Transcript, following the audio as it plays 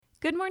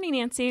Good morning,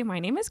 Nancy. My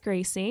name is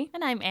Gracie,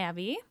 And I'm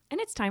Abby. and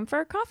it's time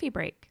for a coffee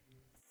break.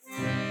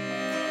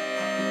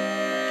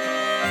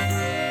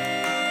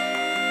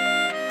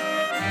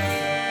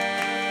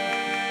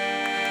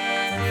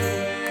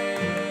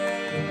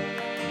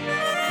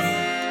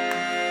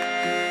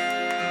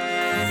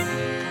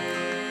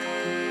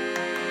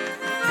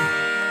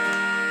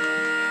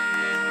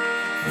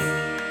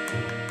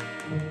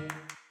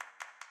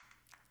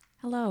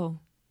 Hello,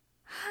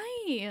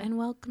 Hi. and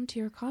welcome to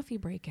your coffee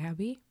break,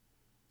 Abby.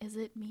 Is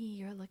it me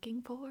you're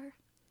looking for?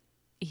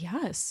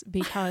 Yes,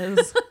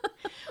 because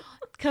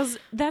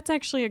that's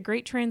actually a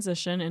great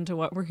transition into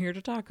what we're here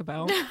to talk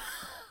about.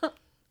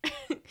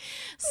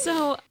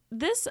 So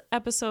this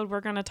episode,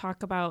 we're going to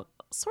talk about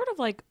sort of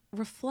like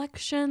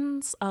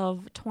reflections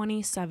of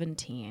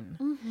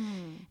 2017.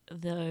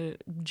 The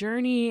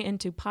journey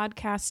into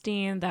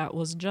podcasting that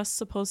was just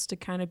supposed to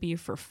kind of be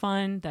for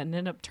fun that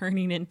ended up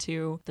turning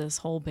into this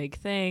whole big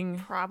thing.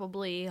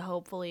 Probably,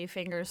 hopefully,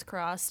 fingers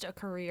crossed, a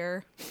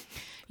career.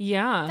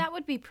 Yeah, That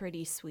would be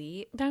pretty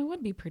sweet. that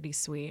would be pretty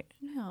sweet.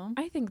 No.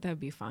 I think that'd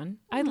be fun.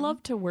 I'd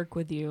love to work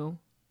with you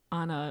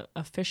on a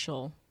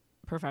official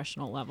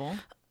professional level.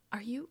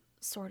 Are you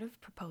sort of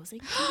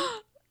proposing?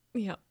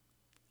 Yep.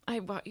 I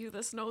bought you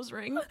this nose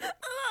ring.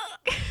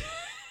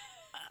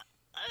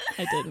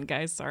 I didn't,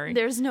 guys. Sorry.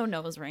 There's no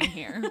nose ring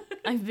here.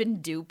 I've been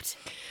duped.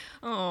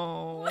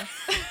 Oh.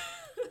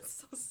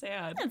 It's so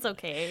sad. It's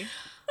okay.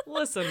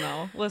 Listen,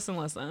 though.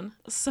 Listen.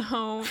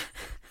 So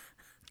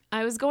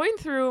I was going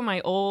through my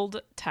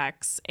old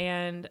texts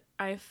and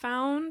I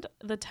found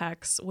the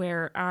text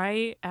where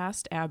I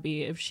asked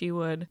Abby if she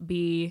would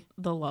be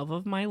the love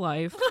of my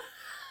life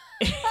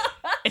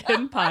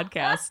in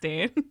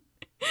podcasting.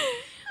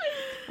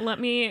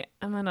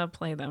 I'm going to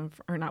play them,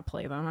 or not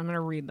play them. I'm going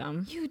to read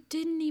them. You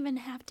didn't even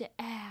have to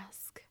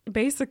ask.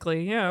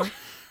 Basically, yeah.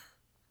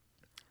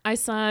 I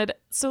said,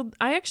 so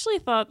I actually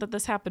thought that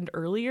this happened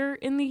earlier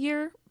in the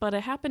year, but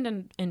it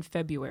happened in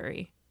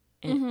February.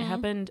 It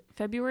happened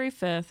February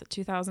 5th,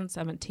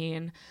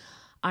 2017.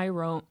 I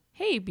wrote,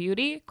 "Hey,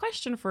 beauty,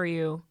 question for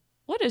you.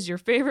 What is your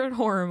favorite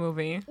horror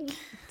movie?"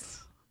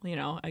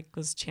 I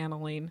was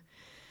channeling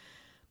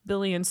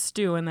Billy and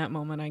Stu in that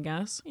moment, I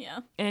guess. Yeah.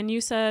 And you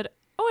said,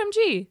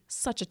 "OMG,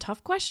 such a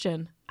tough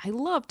question. I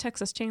love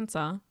Texas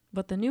Chainsaw,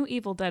 but the new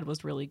Evil Dead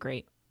was really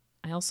great.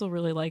 I also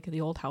really like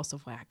the old House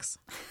of Wax."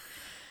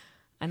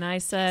 And I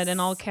said in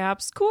all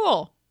caps,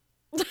 "Cool."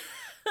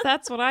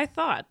 That's what I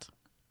thought.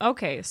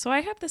 Okay, so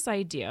I have this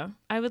idea.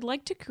 I would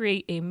like to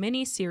create a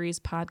mini-series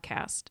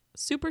podcast,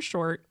 super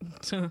short,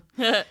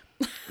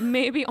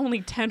 maybe only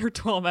 10 or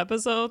 12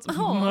 episodes, but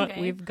okay.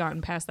 we've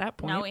gotten past that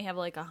point. Now we have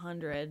like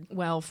 100.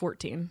 Well,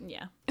 14.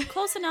 Yeah.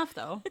 Close enough,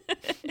 though.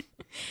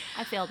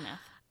 I failed math.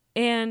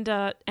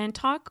 And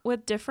talk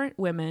with different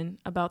women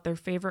about their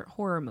favorite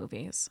horror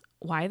movies,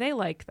 why they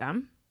like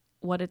them,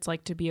 what it's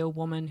like to be a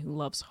woman who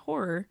loves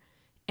horror,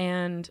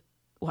 and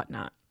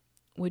whatnot.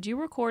 Would you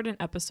record an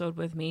episode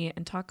with me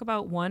and talk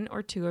about one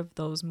or two of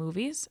those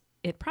movies?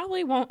 It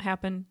probably won't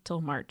happen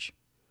till March,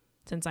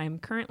 since I am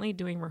currently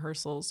doing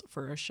rehearsals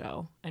for a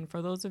show. And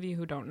for those of you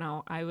who don't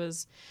know, I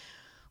was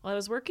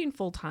working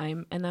full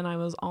time, and then I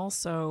was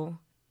also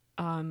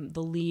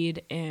the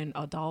lead in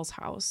A Doll's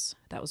House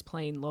that was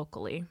playing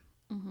locally.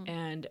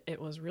 And it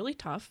was really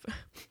tough.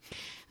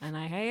 And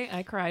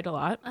I cried a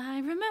lot. I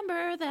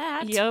remember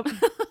that. Yep.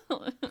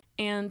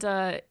 And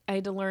I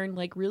had to learn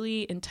like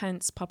really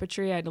intense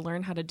puppetry. I had to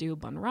learn how to do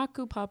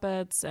bunraku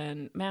puppets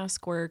and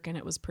mask work, and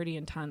it was pretty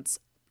intense.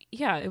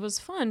 Yeah, it was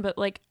fun, but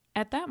like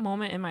at that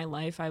moment in my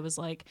life, I was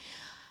like,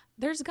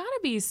 there's got to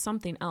be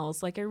something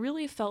else. Like I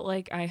really felt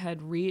like I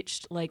had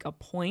reached like a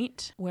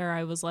point where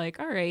I was like,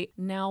 all right,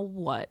 now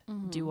what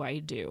do I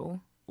do?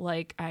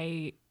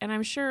 And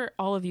I'm sure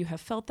all of you have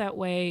felt that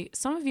way.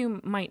 Some of you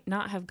might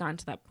not have gotten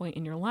to that point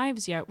in your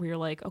lives yet where you're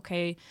like,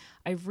 okay,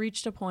 I've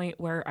reached a point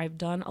where I've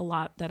done a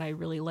lot that I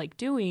really like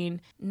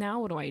doing. Now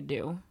what do I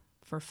do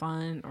for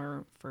fun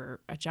or for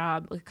a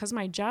job? Because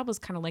my job was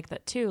kind of like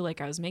that too. Like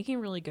I was making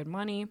really good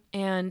money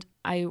and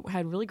I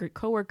had really great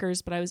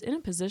coworkers, but I was in a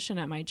position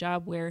at my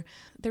job where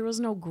there was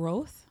no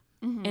growth.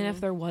 And if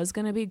there was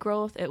going to be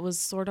growth, it was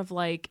sort of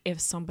like if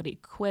somebody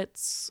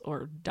quits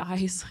or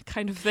dies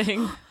kind of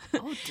thing.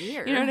 Oh,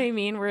 dear. You know what I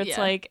mean? Where it's Yeah.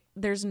 like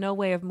there's no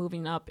way of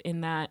moving up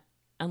in that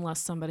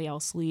unless somebody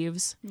else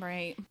leaves.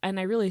 Right. And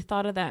I really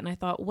thought of that and I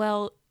thought,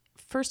 well,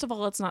 first of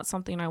all, it's not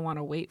something I want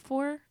to wait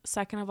for.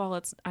 Second of all,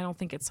 I don't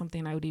think it's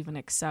something I would even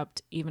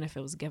accept even if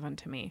it was given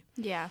to me.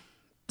 Yeah.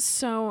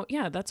 So,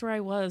 yeah, that's where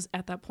I was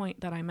at that point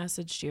that I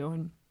messaged you.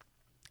 And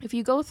if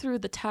you go through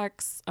the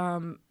texts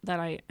that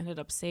I ended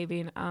up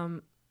saving,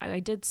 I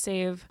did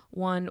save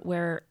one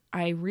where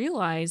I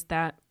realized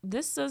that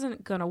this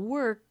isn't going to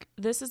work.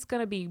 This is going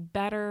to be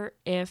better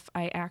if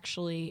I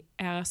actually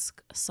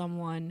ask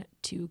someone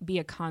to be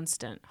a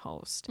constant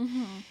host.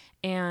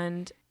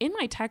 And in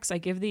my text, I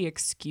give the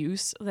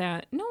excuse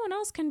that no one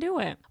else can do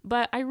it.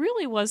 But I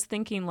really was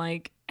thinking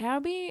like,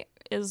 Abby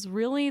is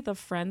really the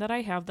friend that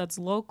I have that's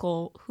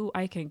local who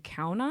I can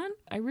count on.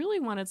 I really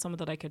wanted someone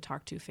that I could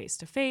talk to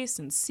face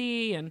and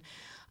see. And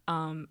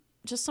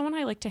just someone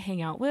I like to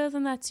hang out with,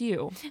 and that's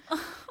you.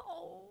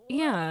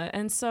 Yeah.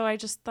 And so I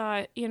just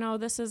thought,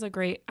 this is a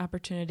great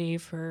opportunity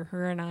for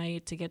her and I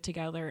to get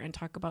together and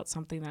talk about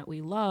something that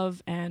we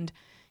love. And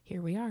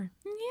here we are.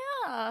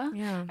 Yeah.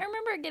 Yeah. I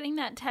remember getting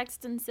that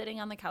text and sitting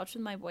on the couch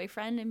with my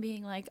boyfriend and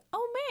being like,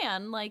 oh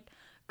man, like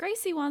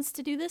Gracie wants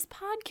to do this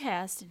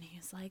podcast. And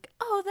he's like,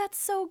 oh, that's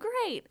so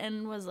great.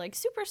 And was like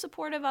super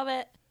supportive of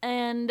it.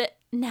 And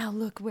now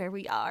look where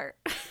we are.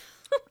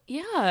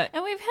 Yeah.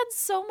 And we've had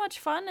so much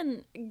fun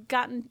and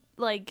gotten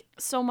like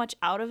so much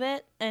out of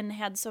it and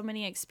had so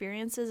many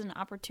experiences and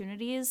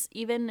opportunities,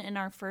 even in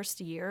our first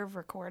year of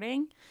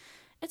recording.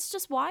 It's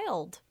just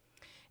wild.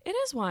 It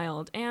is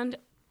wild. And,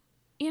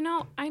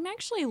 I'm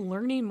actually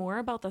learning more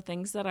about the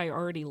things that I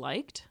already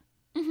liked.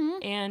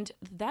 Mm-hmm. And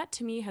that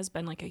to me has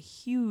been like a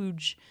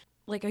huge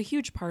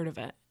part of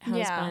it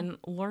has been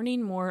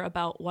learning more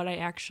about what I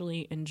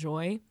actually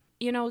enjoy.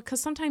 Because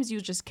sometimes you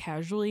just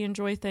casually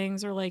enjoy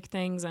things or like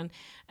things. And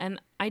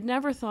I'd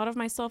never thought of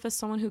myself as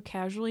someone who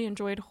casually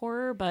enjoyed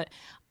horror, but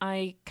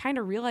I kind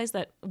of realized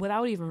that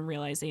without even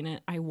realizing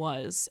it, I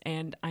was.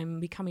 And I'm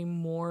becoming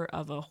more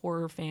of a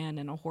horror fan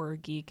and a horror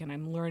geek, and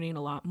I'm learning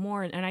a lot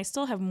more. And I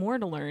still have more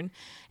to learn.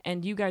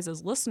 And you guys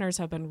as listeners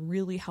have been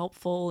really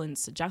helpful in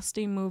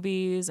suggesting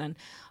movies and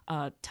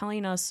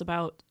telling us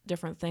about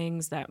different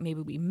things that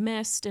maybe we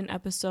missed in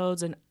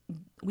episodes. And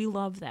we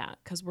love that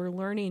because we're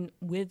learning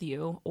with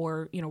you,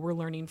 or, we're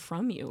learning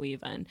from you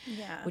even,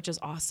 which is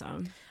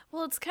awesome.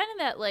 Well, it's kind of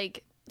that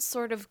like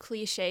sort of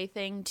cliche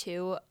thing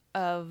too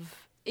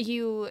of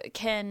you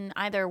can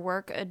either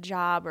work a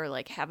job or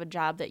like have a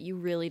job that you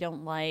really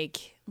don't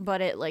like,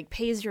 but it like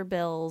pays your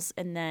bills,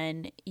 and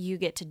then you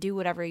get to do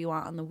whatever you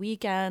want on the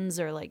weekends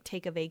or like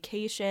take a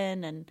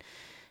vacation, and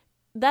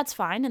that's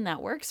fine and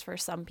that works for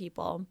some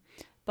people.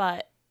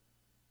 But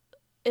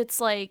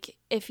it's like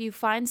if you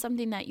find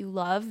something that you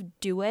love,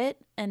 do it,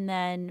 and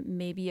then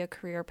maybe a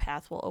career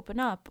path will open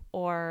up,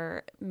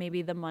 or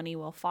maybe the money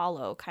will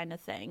follow, kind of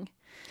thing.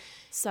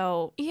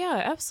 So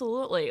yeah,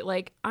 absolutely.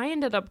 Like I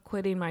ended up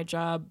quitting my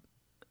job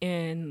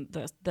in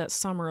the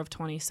summer of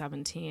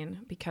 2017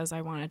 because I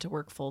wanted to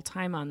work full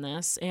time on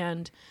this,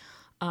 and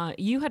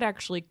you had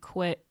actually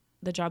quit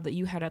the job that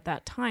you had at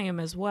that time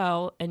as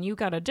well, and you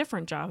got a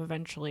different job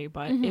eventually.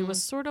 But it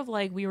was sort of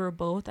like we were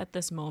both at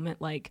this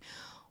moment like,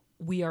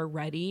 we are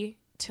ready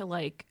to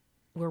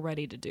we're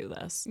ready to do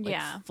this.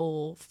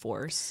 Full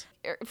force.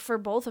 For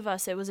both of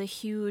us, it was a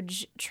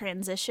huge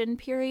transition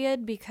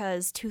period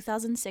because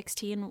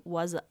 2016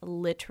 was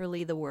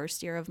literally the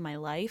worst year of my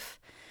life.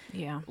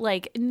 Yeah.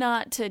 Like,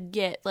 not to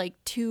get like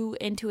too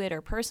into it or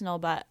personal,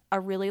 but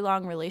a really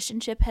long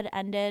relationship had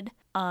ended.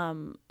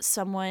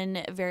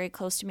 Someone very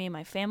close to me,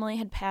 my family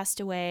had passed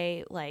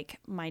away. Like,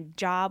 my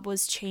job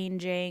was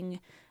changing.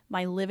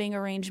 My living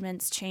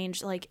arrangements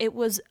changed. Like, it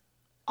was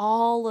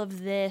all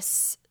of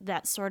this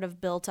that sort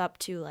of built up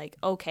to like,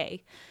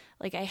 okay,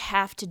 like I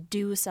have to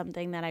do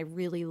something that I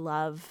really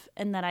love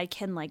and that I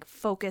can like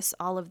focus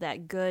all of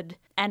that good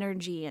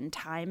energy and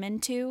time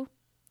into.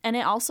 And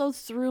it also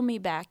threw me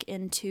back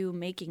into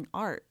making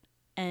art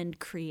and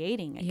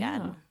creating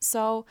again. Yeah.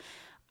 So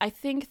I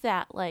think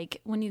that like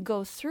when you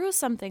go through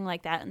something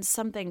like that and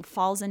something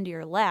falls into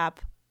your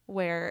lap,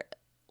 where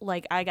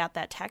like I got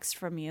that text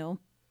from you,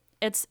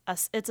 it's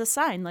a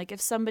sign. Like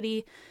if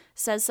somebody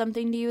says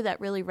something to you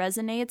that really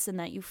resonates and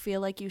that you feel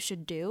like you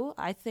should do,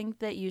 I think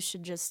that you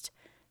should just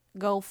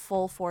go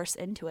full force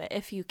into it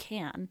if you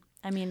can.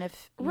 I mean,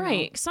 if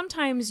right.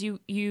 Sometimes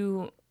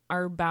you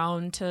are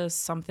bound to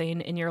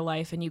something in your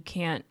life and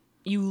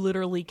you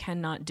literally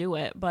cannot do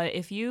it. But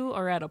if you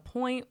are at a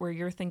point where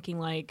you're thinking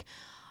like,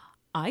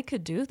 I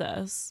could do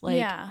this,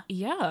 like,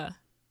 yeah,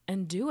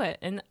 and do it.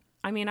 And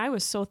I mean, I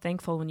was so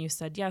thankful when you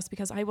said yes,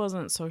 because I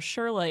wasn't so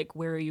sure like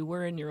where you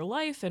were in your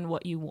life and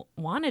what you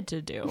wanted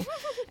to do.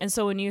 And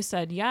so when you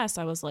said yes,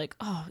 I was like,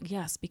 oh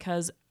yes,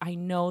 because I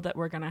know that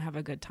we're going to have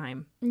a good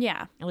time.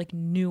 Yeah. I like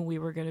knew we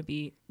were going to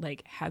be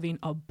like having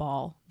a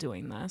ball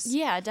doing this.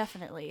 Yeah,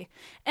 definitely.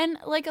 And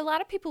like a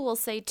lot of people will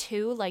say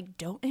too, like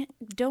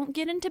don't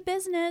get into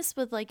business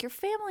with like your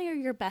family or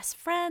your best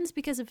friends,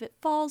 because if it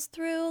falls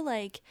through,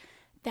 like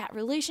that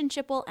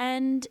relationship will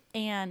end.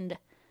 And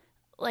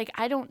like,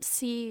 I don't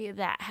see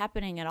that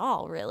happening at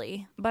all,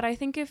 really. But I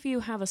think if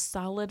you have a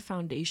solid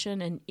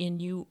foundation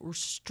and you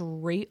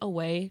straight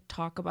away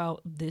talk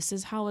about this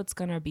is how it's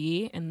going to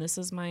be and this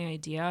is my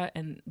idea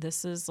and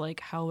this is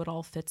like how it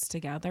all fits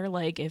together.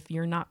 Like, if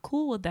you're not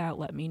cool with that,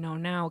 let me know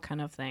now,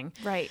 kind of thing.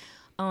 Right.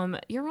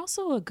 You're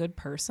also a good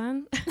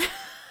person.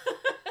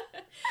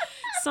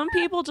 Some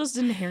people just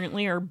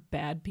inherently are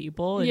bad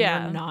people and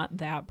you're not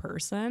that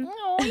person.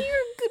 Oh, you're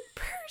a good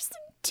person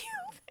too.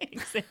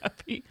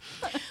 Exactly.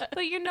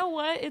 But you know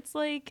what? It's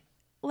like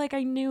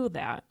I knew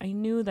that. I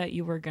knew that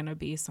you were going to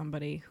be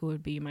somebody who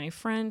would be my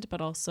friend, but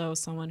also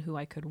someone who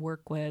I could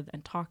work with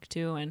and talk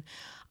to. And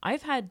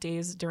I've had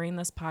days during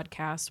this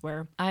podcast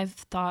where I've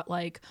thought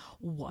like,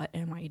 what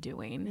am I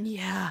doing?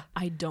 Yeah.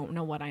 I don't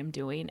know what I'm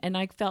doing. And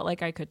I felt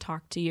like I could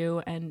talk to you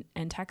and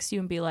text you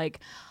and be like,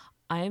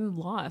 I'm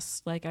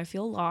lost. Like, I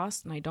feel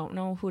lost and I don't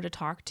know who to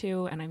talk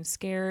to and I'm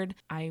scared.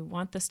 I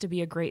want this to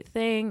be a great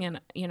thing.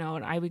 And, and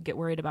I would get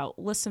worried about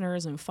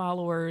listeners and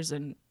followers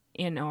and,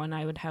 and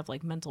I would have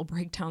like mental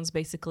breakdowns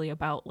basically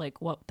about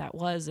like what that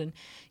was. And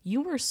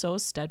you were so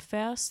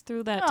steadfast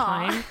through that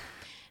time. And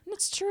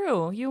it's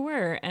true. You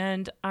were.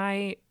 And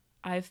I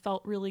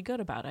felt really good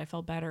about it. I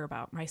felt better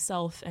about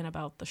myself and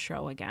about the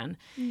show again.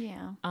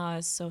 Yeah.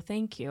 So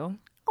thank you.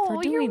 Oh,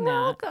 for doing you're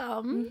that.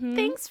 welcome. Mm-hmm.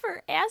 Thanks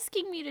for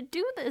asking me to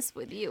do this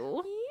with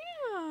you.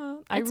 Yeah.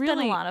 It's been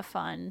a lot of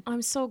fun.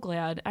 I'm so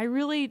glad. I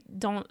really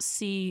don't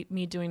see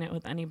me doing it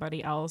with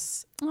anybody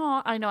else.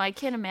 Oh, I know. I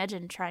can't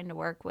imagine trying to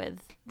work with.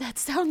 That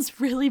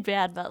sounds really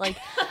bad, but like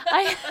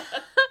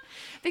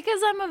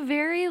because I'm a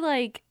very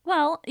like,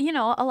 well,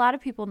 a lot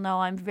of people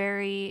know I'm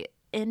very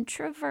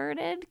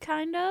introverted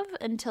kind of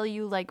until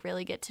you like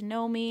really get to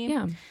know me.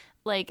 Yeah.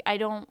 Like I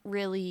don't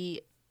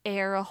really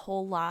air a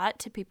whole lot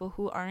to people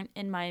who aren't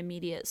in my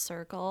immediate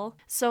circle.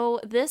 So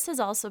this has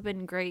also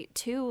been great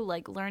too,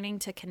 like learning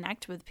to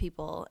connect with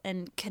people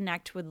and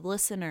connect with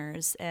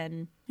listeners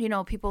and,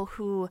 people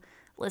who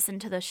listen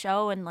to the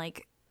show and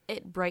like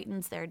it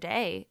brightens their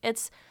day.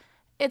 It's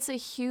a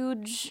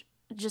huge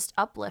just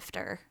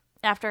uplifter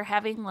after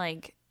having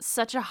like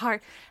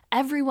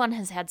everyone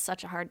has had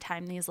such a hard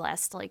time these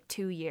last like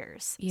 2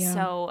 years. Yeah.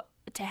 So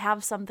to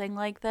have something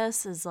like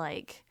this is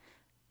like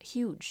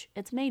huge.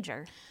 It's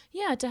major.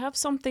 Yeah, to have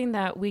something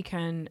that we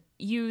can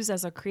use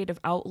as a creative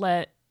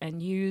outlet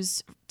and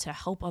use to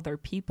help other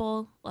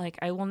people. Like,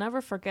 I will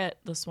never forget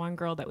this one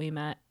girl that we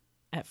met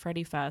at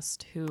Freddy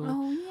Fest who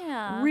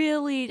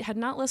really had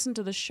not listened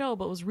to the show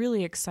but was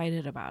really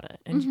excited about it.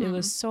 And it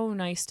was so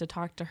nice to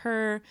talk to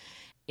her.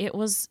 It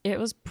was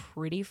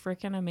pretty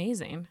freaking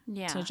amazing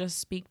to just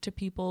speak to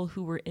people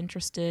who were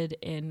interested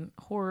in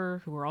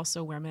horror, who were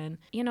also women.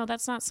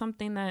 That's not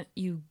something that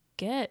you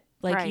get.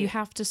 Like, you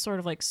have to sort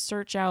of like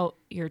search out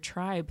your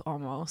tribe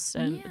almost.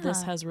 And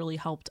this has really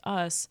helped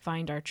us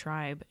find our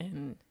tribe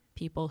and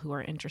people who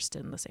are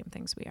interested in the same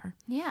things we are.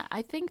 Yeah,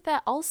 I think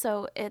that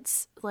also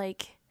it's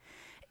like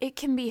it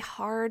can be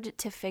hard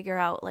to figure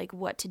out like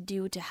what to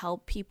do to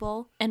help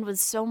people. And with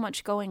so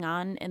much going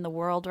on in the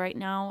world right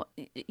now,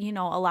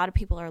 a lot of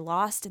people are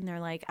lost and they're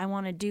like, I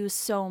want to do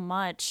so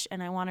much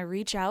and I want to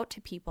reach out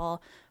to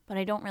people, but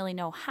I don't really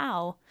know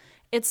how.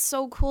 It's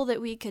so cool that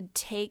we could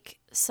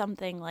take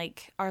something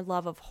like our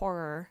love of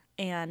horror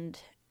and,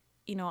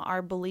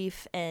 our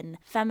belief in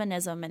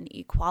feminism and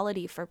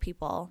equality for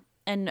people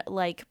and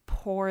like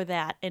pour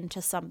that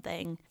into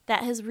something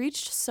that has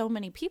reached so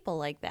many people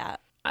like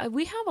that.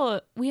 We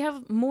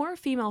have more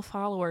female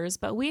followers,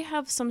 but we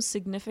have some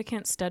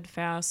significant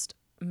steadfast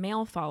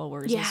male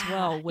followers as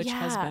well, which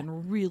has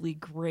been really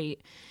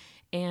great.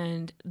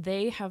 And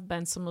they have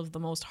been some of the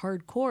most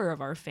hardcore of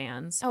our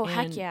fans. Oh, and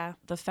heck yeah.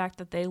 The fact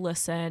that they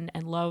listen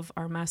and love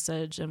our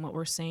message and what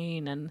we're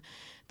saying and,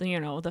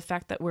 the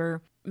fact that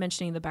we're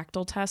mentioning the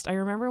Bechdel test. I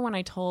remember when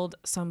I told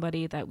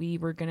somebody that we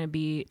were going to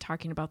be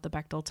talking about the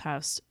Bechdel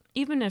test,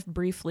 even if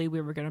briefly we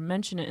were going to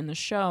mention it in the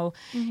show,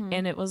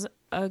 and it was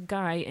a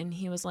guy and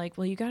he was like,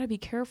 well, you got to be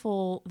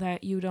careful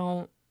that you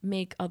don't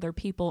make other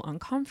people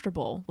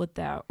uncomfortable with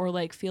that or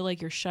like feel like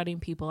you're shutting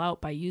people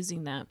out by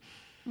using that.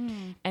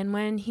 And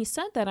when he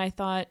said that, I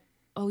thought,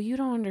 oh, you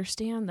don't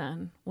understand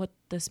then what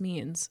this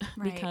means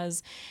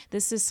because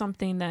this is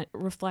something that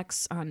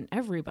reflects on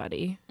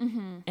everybody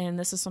and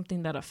this is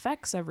something that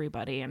affects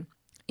everybody. And,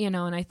 and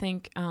I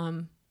think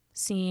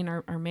seeing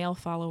our male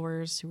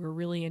followers who are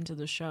really into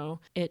the show,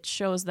 it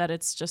shows that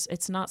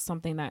it's not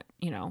something that,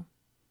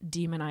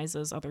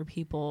 demonizes other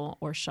people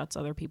or shuts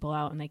other people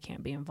out and they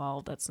can't be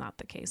involved. That's not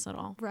the case at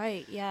all.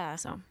 Right. Yeah.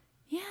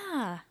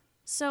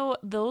 So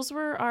those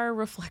were our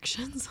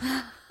reflections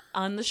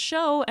on the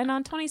show and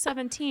on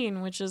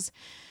 2017, which is,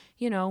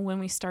 when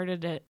we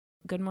started it.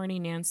 Good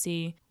Morning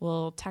Nancy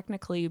will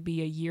technically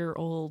be a year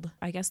old,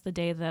 I guess, the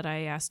day that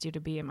I asked you to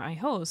be my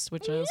host,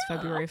 which is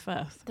February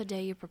 5th. The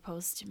day you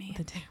proposed to me.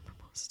 The day I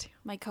proposed to you.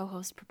 My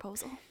co-host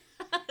proposal.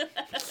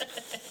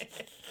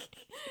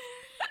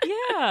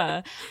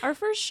 Yeah. Our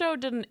first show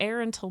didn't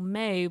air until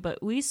May,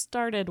 but we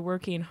started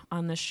working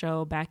on the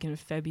show back in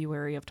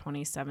February of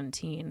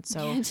 2017.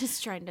 So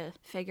just trying to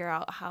figure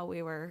out how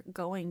we were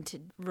going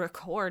to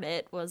record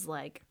it was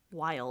like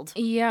wild.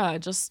 Yeah,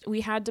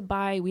 we had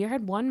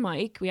one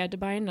mic, we had to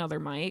buy another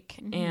mic,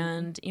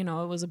 and it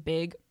was a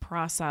big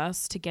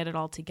process to get it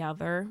all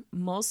together.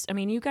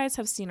 You guys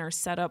have seen our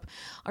setup.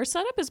 Our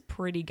setup is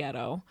pretty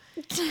ghetto.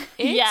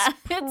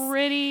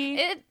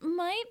 It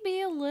might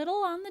be a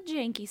little on the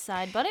janky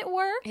side, but it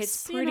works.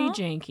 It's pretty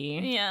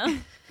janky. Yeah.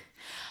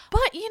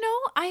 But,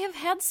 I have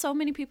had so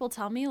many people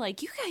tell me,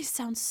 like, you guys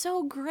sound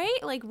so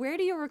great. Like, where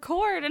do you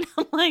record? And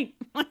I'm like,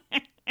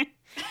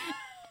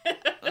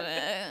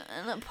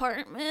 an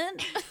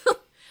apartment.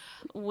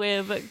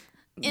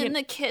 In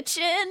the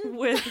kitchen.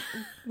 With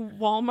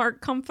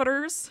Walmart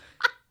comforters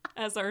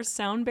as our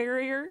sound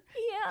barrier.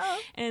 Yeah.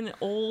 And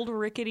old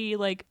rickety,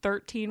 like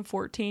 13,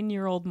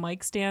 14-year-old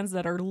mic stands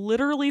that are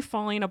literally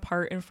falling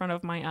apart in front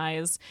of my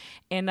eyes.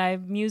 And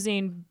I'm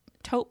using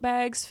tote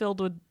bags filled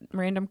with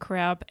random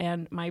crap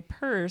and my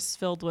purse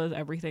filled with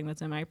everything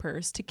that's in my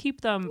purse to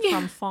keep them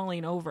from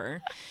falling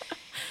over.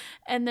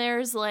 And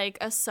there's like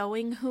a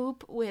sewing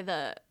hoop with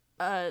a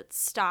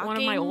stocking. One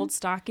of my old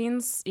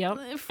stockings, yep.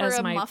 For as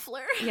a my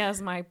muffler. Yeah,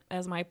 as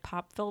my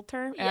pop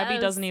filter. Yes. Abby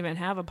doesn't even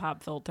have a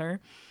pop filter.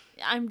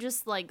 I'm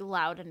just like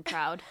loud and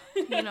proud.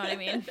 You know what I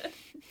mean?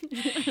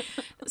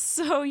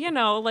 So, you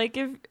know, like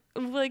if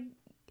like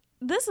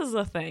this is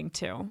a thing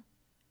too.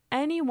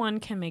 Anyone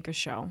can make a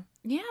show.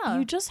 Yeah.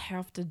 You just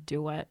have to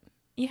do it.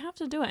 You have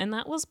to do it. And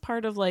that was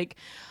part of like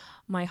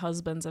my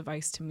husband's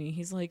advice to me.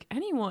 He's like,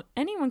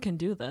 anyone can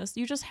do this.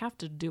 You just have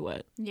to do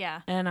it.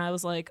 Yeah. And I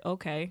was like,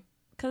 okay.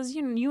 Because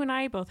you and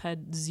I both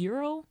had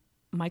zero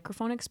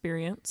microphone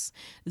experience,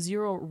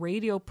 zero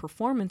radio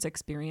performance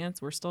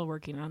experience. We're still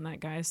working on that,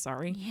 guys.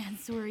 Sorry. Yeah,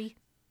 sorry.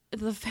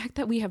 The fact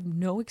that we have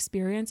no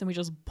experience and we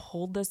just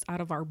pulled this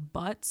out of our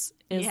butts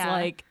is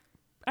like,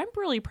 I'm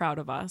really proud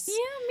of us.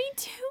 Yeah, me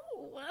too.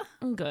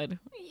 Good.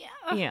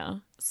 Yeah. Yeah.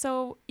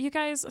 So, you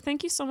guys,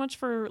 thank you so much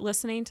for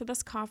listening to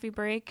this coffee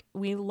break.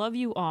 We love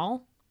you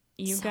all.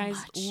 You So guys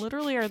much.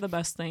 literally are the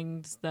best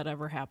things that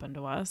ever happened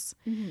to us.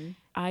 Mm-hmm.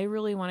 I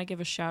really want to give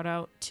a shout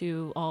out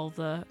to all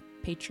the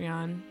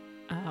Patreon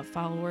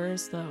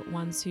followers, the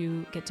ones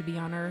who get to be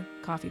on our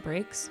coffee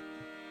breaks.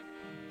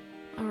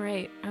 All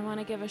right. I want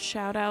to give a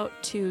shout out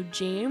to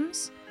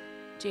James.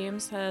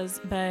 James has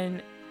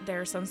been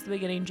there since the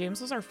beginning.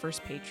 James was our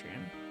first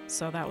Patreon.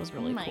 So that was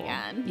really cool. Oh my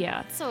God.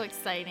 Yeah. So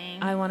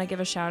exciting. I want to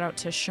give a shout out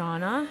to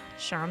Shauna.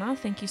 Shauna,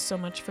 thank you so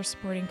much for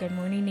supporting Good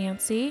Morning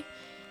Nancy.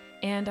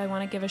 And I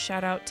want to give a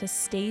shout out to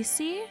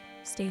Stacy.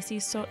 Stacy,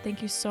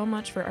 thank you so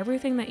much for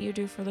everything that you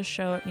do for the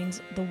show. It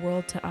means the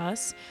world to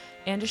us.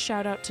 And a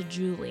shout out to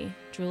Julie.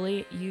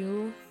 Julie,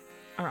 you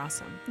are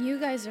awesome. You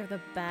guys are the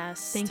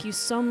best. Thank you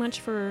so much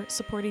for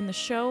supporting the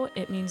show.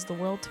 It means the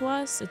world to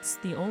us. It's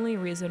the only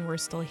reason we're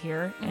still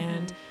here,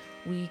 and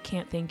we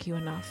can't thank you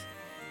enough.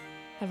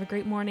 Have a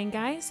great morning,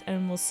 guys,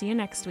 and we'll see you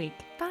next week.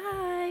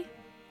 Bye.